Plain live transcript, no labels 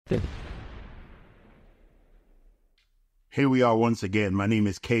Here we are once again. My name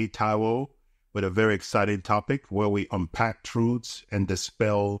is Taiwo with a very exciting topic where we unpack truths and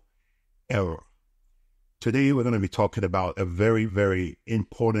dispel error. Today, we're going to be talking about a very, very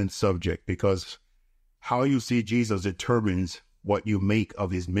important subject because how you see Jesus determines what you make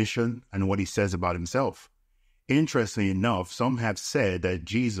of his mission and what he says about himself. Interestingly enough, some have said that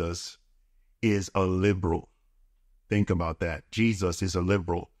Jesus is a liberal. Think about that. Jesus is a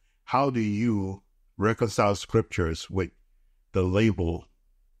liberal. How do you reconcile scriptures with the label,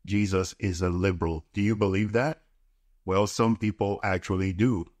 Jesus is a liberal? Do you believe that? Well, some people actually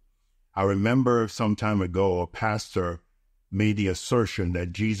do. I remember some time ago, a pastor made the assertion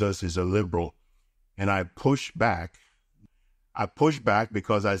that Jesus is a liberal, and I pushed back. I pushed back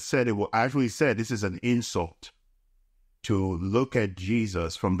because I said this is an insult to look at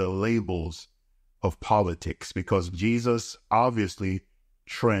Jesus from the labels of politics, because Jesus obviously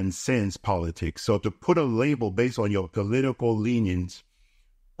transcends politics. So to put a label based on your political leanings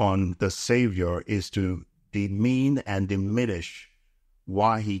on the Savior is to demean and diminish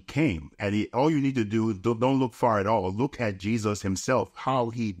why he came. And all you need to do, don't look far at all. Look at Jesus himself,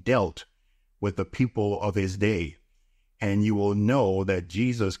 how he dealt with the people of his day. And you will know that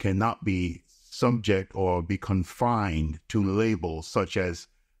Jesus cannot be subject or be confined to labels such as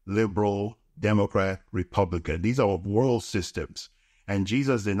liberal, Democrat, Republican. These are world systems. And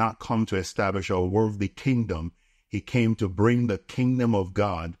Jesus did not come to establish a worldly kingdom. He came to bring the kingdom of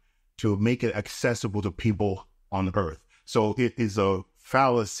God, to make it accessible to people on earth. So it is a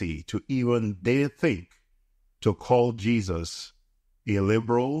fallacy to even dare think to call Jesus a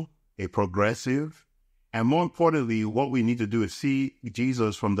liberal, a progressive. And more importantly, what we need to do is see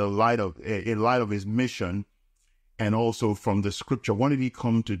Jesus from in light of his mission, and also from the scripture. What did he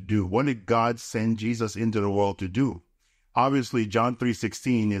come to do? What did God send Jesus into the world to do? Obviously, John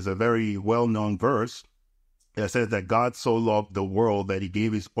 3:16 is a very well-known verse that says that God so loved the world that he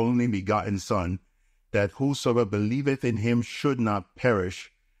gave his only begotten Son, that whosoever believeth in him should not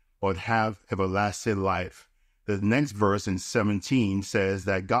perish, but have everlasting life. The next verse in 17 says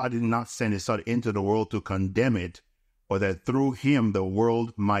that God did not send his Son into the world to condemn it, but that through him the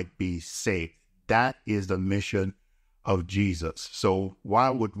world might be saved. That is the mission of Jesus. So why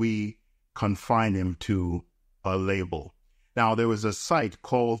would we confine him to a label? Now, there was a site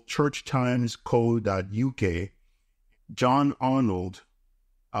called churchtimesco.uk. John Arnold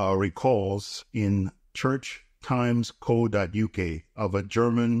recalls in churchtimesco.uk of a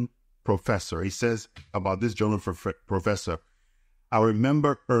German professor. He says about this German professor, I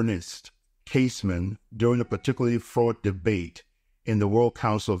remember Ernst Käsemann during a particularly fraught debate in the World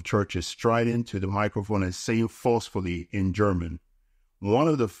Council of Churches, striding to the microphone and saying forcefully in German, one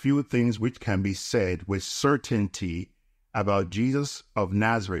of the few things which can be said with certainty about Jesus of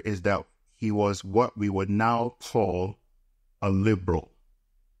Nazareth is that he was what we would now call a liberal.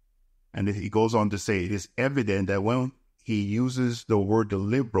 And he goes on to say, it is evident that when he uses the word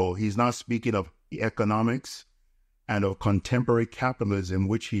liberal, he's not speaking of economics and of contemporary capitalism,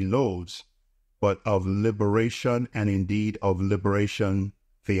 which he loathes, but of liberation, and indeed of liberation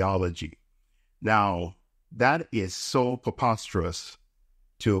theology. Now, that is so preposterous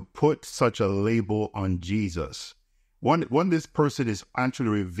to put such a label on Jesus. What this person is actually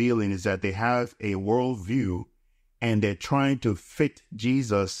revealing is that they have a worldview and they're trying to fit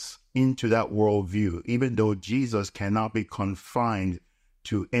Jesus into that worldview, even though Jesus cannot be confined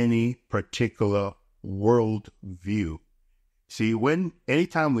to any particular worldview. See,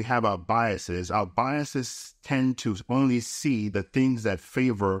 anytime we have our biases tend to only see the things that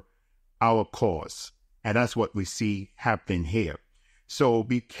favor our cause. And that's what we see happening here. So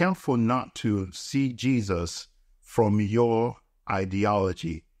be careful not to see Jesus from your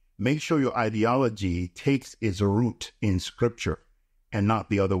ideology. Make sure your ideology takes its root in scripture and not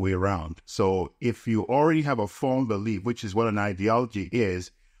the other way around. So if you already have a formed belief, which is what an ideology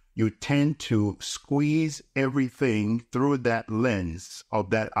is, you tend to squeeze everything through that lens of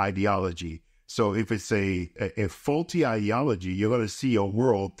that ideology. So if it's a faulty ideology, you're going to see your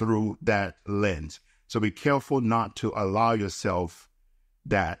world through that lens. So be careful not to allow yourself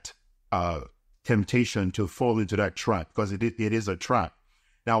that temptation to fall into that trap, because it is a trap.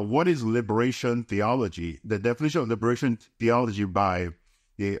 Now, what is liberation theology? The definition of liberation theology by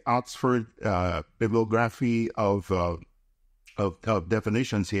the Oxford Bibliography of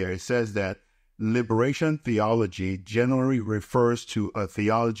definitions here, it says that liberation theology generally refers to a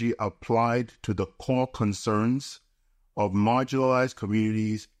theology applied to the core concerns of marginalized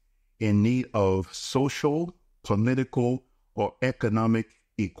communities in need of social, political, or economic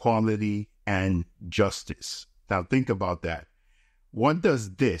equality and justice. Now think about that. what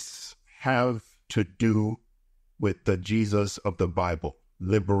does this have to do with the Jesus of the Bible?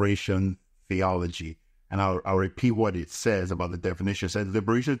 Liberation theology. And I'll repeat what it says about the definition. It says,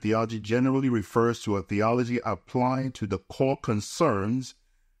 liberation theology generally refers to a theology applied to the core concerns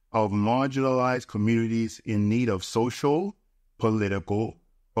of marginalized communities in need of social, political,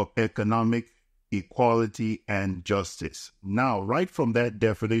 or economic equality and justice. Now, right from that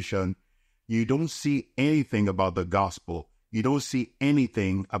definition, you don't see anything about the gospel. You don't see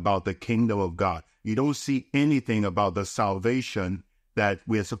anything about the kingdom of God. You don't see anything about the salvation that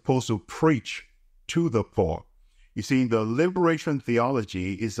we're supposed to preach to the poor. You see, the liberation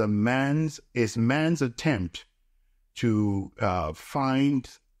theology is man's attempt to find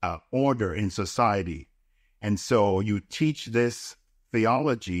order in society. And so you teach this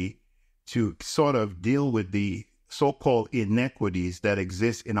theology to sort of deal with the so-called inequities that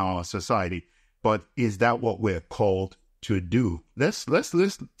exist in our society. But is that what we're called to do? Let's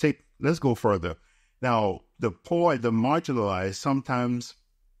go further. Now, the poor and the marginalized, sometimes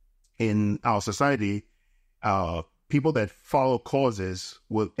in our society, people that follow causes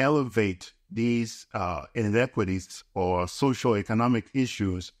will elevate these inequities or social economic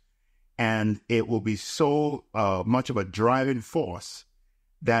issues, and it will be so much of a driving force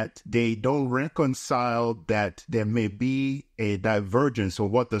that they don't reconcile that there may be a divergence of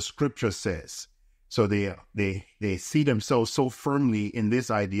what the scripture says. So they see themselves so firmly in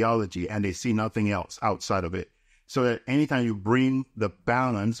this ideology, and they see nothing else outside of it. So that anytime you bring the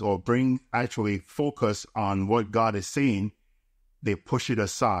balance or actually focus on what God is saying, they push it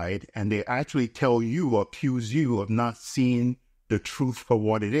aside, and they actually tell you or accuse you of not seeing the truth for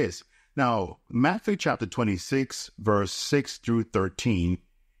what it is. Now, Matthew chapter 26, verse 6 through 13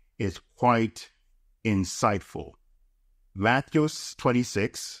 is quite insightful. Matthew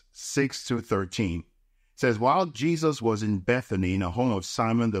 26, 6 through 13 says, while Jesus was in Bethany in the home of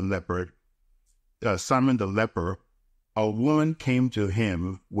Simon the leper, a woman came to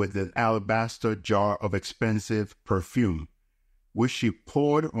him with an alabaster jar of expensive perfume, which she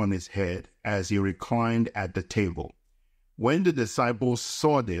poured on his head as he reclined at the table. When the disciples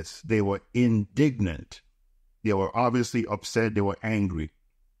saw this, they were indignant. They were obviously upset. They were angry.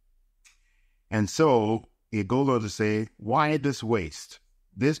 And so it goes on to say, why this waste?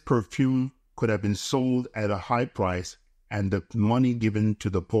 This perfume could have been sold at a high price and the money given to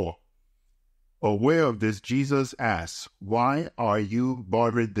the poor. Aware of this, Jesus asked, why are you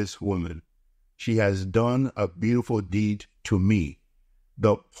bothering this woman? She has done a beautiful deed to me.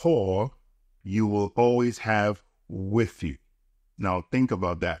 The poor you will always have with you. Now think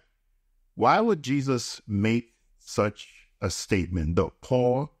about that. Why would Jesus make such a statement? The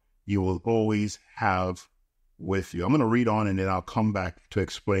poor you will always have with you. I'm going to read on and then I'll come back to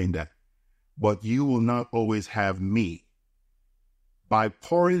explain that. But you will not always have me. By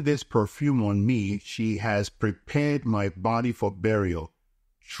pouring this perfume on me, she has prepared my body for burial.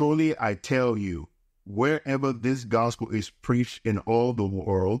 Truly I tell you, wherever this gospel is preached in all the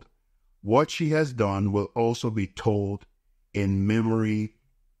world, what she has done will also be told in memory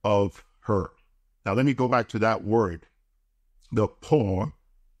of her. Now let me go back to that word. The poor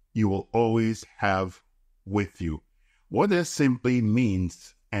you will always have with you. What this simply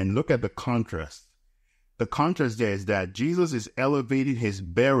means, and look at the contrast. The contrast there is that Jesus is elevating his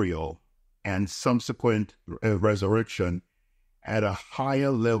burial and subsequent resurrection at a higher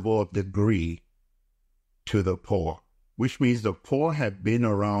level of degree to the poor, which means the poor have been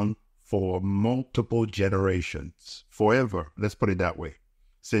around for multiple generations, forever, let's put it that way,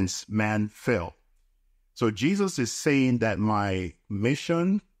 since man fell. So Jesus is saying that my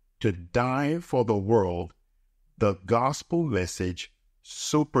mission to die for the world, the gospel message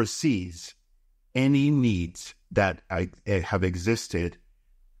supersedes any needs that have existed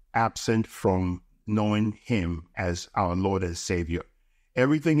absent from knowing him as our Lord and Savior.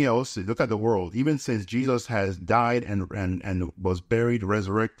 Everything else, look at the world, even since Jesus has died and was buried,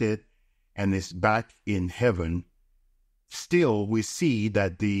 resurrected, and is back in heaven, still we see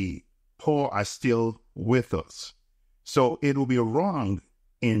that the poor are still with us. So it will be wrong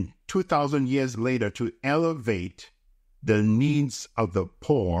in 2,000 years later to elevate the needs of the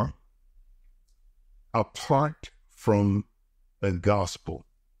poor apart from the gospel.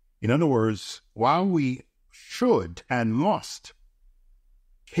 In other words, while we should and must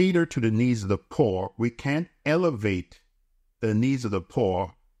cater to the needs of the poor, we can't elevate the needs of the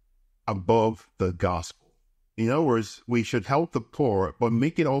poor above the gospel. In other words, we should help the poor, but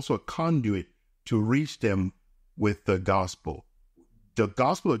make it also a conduit to reach them with the gospel. The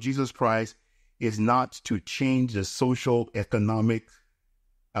gospel of Jesus Christ is not to change the social, economic,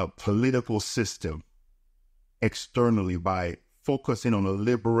 political system externally by focusing on a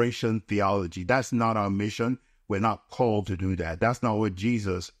liberation theology. That's not our mission. We're not called to do that. That's not what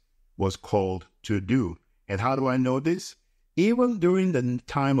Jesus was called to do. And how do I know this? Even during the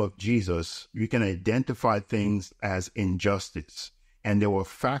time of Jesus, you can identify things as injustice. And there were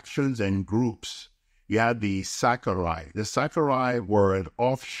factions and groups. You had the Zachari. The Zachari were an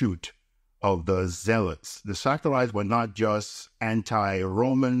offshoot of the Zealots. The Zacharis were not just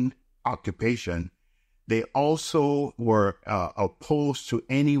anti-Roman occupation. They also were opposed to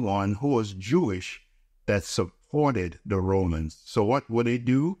anyone who was Jewish that supported the Romans. So what would they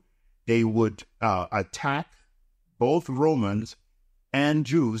do? They would attack both Romans and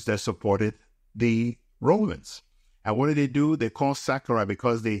Jews that supported the Romans. And what did they do? They called Zachari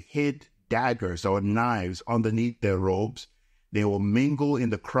because they hid daggers or knives underneath their robes. They will mingle in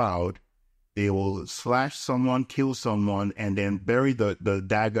the crowd. They will slash someone, kill someone, and then bury the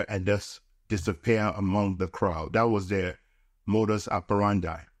dagger and just disappear among the crowd. That was their modus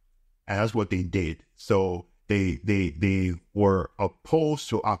operandi. And that's what they did. So they were opposed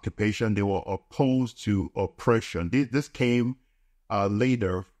to occupation. They were opposed to oppression. This came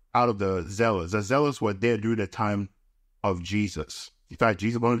later out of the Zealots. The Zealots were there during the time of Jesus. In fact,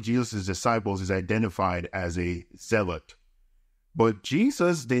 one of Jesus' disciples is identified as a zealot. But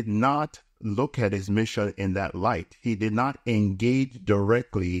Jesus did not look at his mission in that light. He did not engage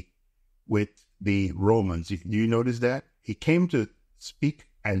directly with the Romans. Do you notice that? He came to speak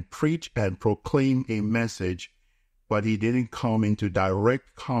and preach and proclaim a message, but he didn't come into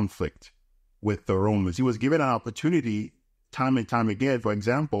direct conflict with the Romans. He was given an opportunity time and time again. For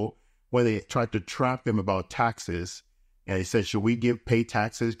example, when they tried to trap him about taxes, and he said, should we pay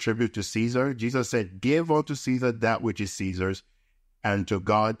taxes, tribute to Caesar? Jesus said, give unto Caesar that which is Caesar's, and to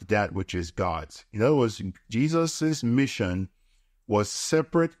God that which is God's. In other words, Jesus' mission was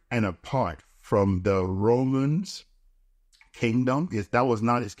separate and apart from the Romans' kingdom. That was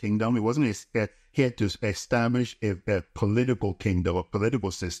not his kingdom. It wasn't he had to establish a political kingdom, a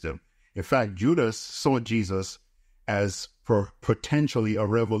political system. In fact, Judas saw Jesus as potentially a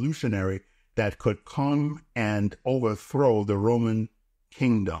revolutionary that could come and overthrow the Roman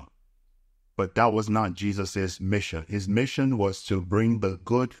kingdom. But that was not Jesus' mission. His mission was to bring the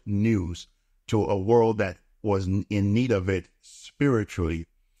good news to a world that was in need of it spiritually.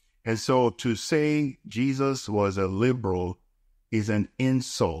 And so to say Jesus was a liberal is an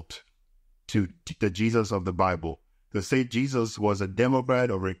insult to the Jesus of the Bible. To say Jesus was a Democrat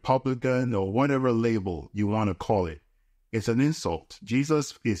or Republican or whatever label you want to call it, it's an insult.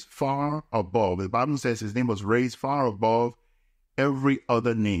 Jesus is far above. The Bible says his name was raised far above every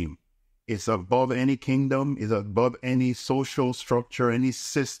other name. It's above any kingdom. It's above any social structure, any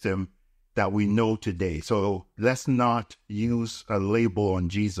system that we know today. So let's not use a label on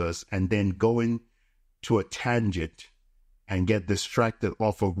Jesus and then go into a tangent and get distracted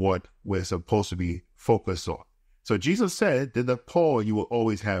off of what we're supposed to be focused on. So Jesus said that the poor you will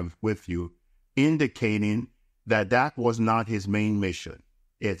always have with you, indicating that was not his main mission.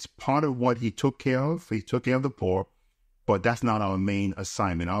 It's part of what he took care of. He took care of the poor, but that's not our main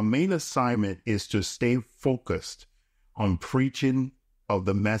assignment. Our main assignment is to stay focused on preaching of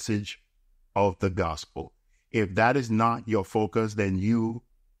the message of the gospel. If that is not your focus, then you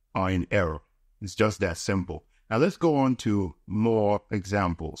are in error. It's just that simple. Now let's go on to more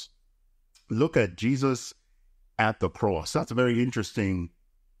examples. Look at Jesus at the cross. That's a very interesting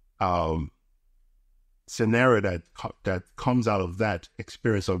scenario that comes out of that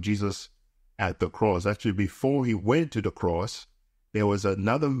experience of Jesus at the cross. Actually, before he went to the cross, there was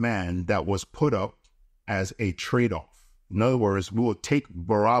another man that was put up as a trade-off. In other words, we will take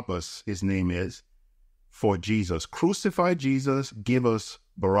Barabbas, his name is, for Jesus. Crucify Jesus, give us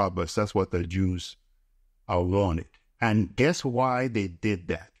Barabbas. That's what the Jews wanted. And guess why they did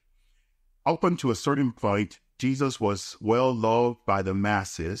that? Up until a certain point, Jesus was well loved by the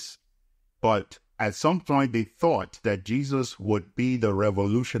masses, but at some point they thought that Jesus would be the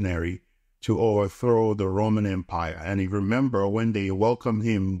revolutionary to overthrow the Roman Empire. And you remember when they welcomed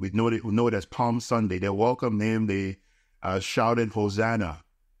him, we know it as Palm Sunday, they welcomed him, they shouted Hosanna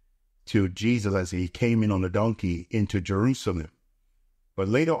to Jesus as he came in on a donkey into Jerusalem. But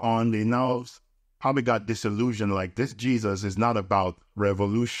later on, they now probably got disillusioned, like this Jesus is not about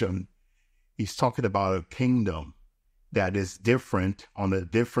revolution. He's talking about a kingdom that is different, on a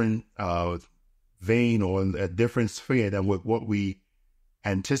different vein or a different sphere than what we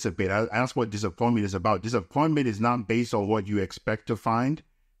anticipate. That's what disappointment is about. Disappointment is not based on what you expect to find.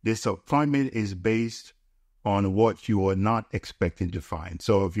 Disappointment is based on what you are not expecting to find.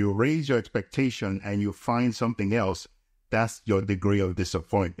 So if you raise your expectation and you find something else, that's your degree of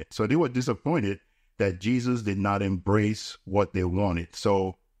disappointment. So they were disappointed that Jesus did not embrace what they wanted.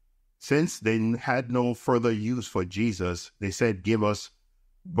 So since they had no further use for Jesus, they said, give us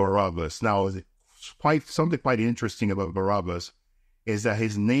Barabbas. Now, something quite interesting about Barabbas is that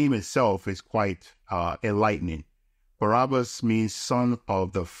his name itself is quite enlightening. Barabbas means son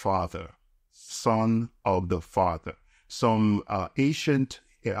of the Father, son of the Father. Some ancient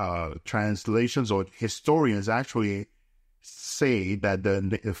translations or historians actually say that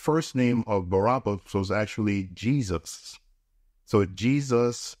the first name of Barabbas was actually Jesus. So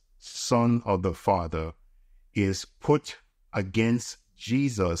Jesus, son of the Father, is put against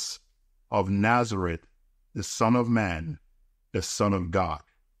Jesus of Nazareth, the Son of Man, the Son of God.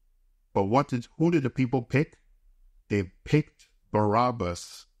 But who did the people pick? They picked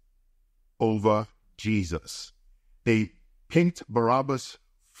Barabbas over Jesus. They picked Barabbas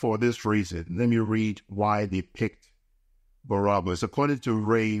for this reason. Let me read why they picked Barabbas. According to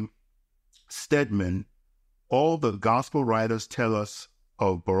Ray Stedman, all the gospel writers tell us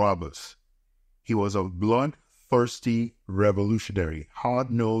of Barabbas. He was a bloodthirsty revolutionary,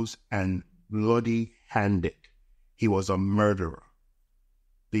 hard-nosed and bloody-handed. He was a murderer.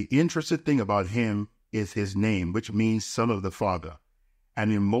 The interesting thing about him is his name, which means son of the Father.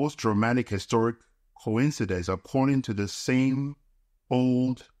 And in most dramatic historic coincidence, according to some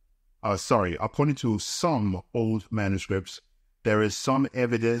old manuscripts, there is some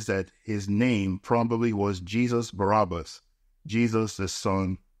evidence that his name probably was Jesus Barabbas, Jesus the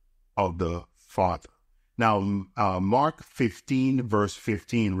Son of the Father. Now, Mark 15, verse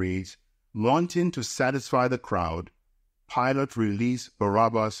 15 reads, wanting to satisfy the crowd, Pilate released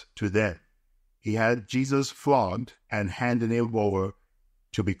Barabbas to them. He had Jesus flogged and handed him over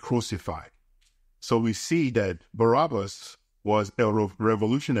to be crucified. So we see that Barabbas was a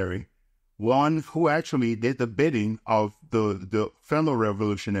revolutionary, one who actually did the bidding of the fellow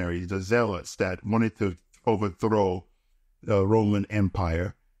revolutionaries, the zealots that wanted to overthrow the Roman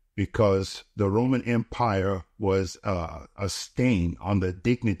Empire, because the Roman Empire was a stain on the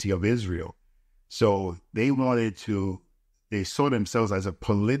dignity of Israel. So they saw themselves as a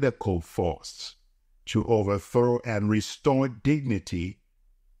political force to overthrow and restore dignity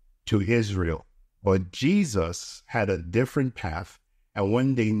to Israel. But Jesus had a different path, and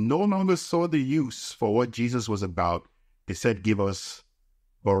when they no longer saw the use for what Jesus was about, they said, give us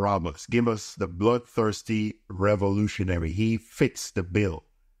Barabbas, give us the bloodthirsty revolutionary. He fits the bill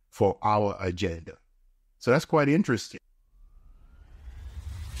for our agenda. So that's quite interesting.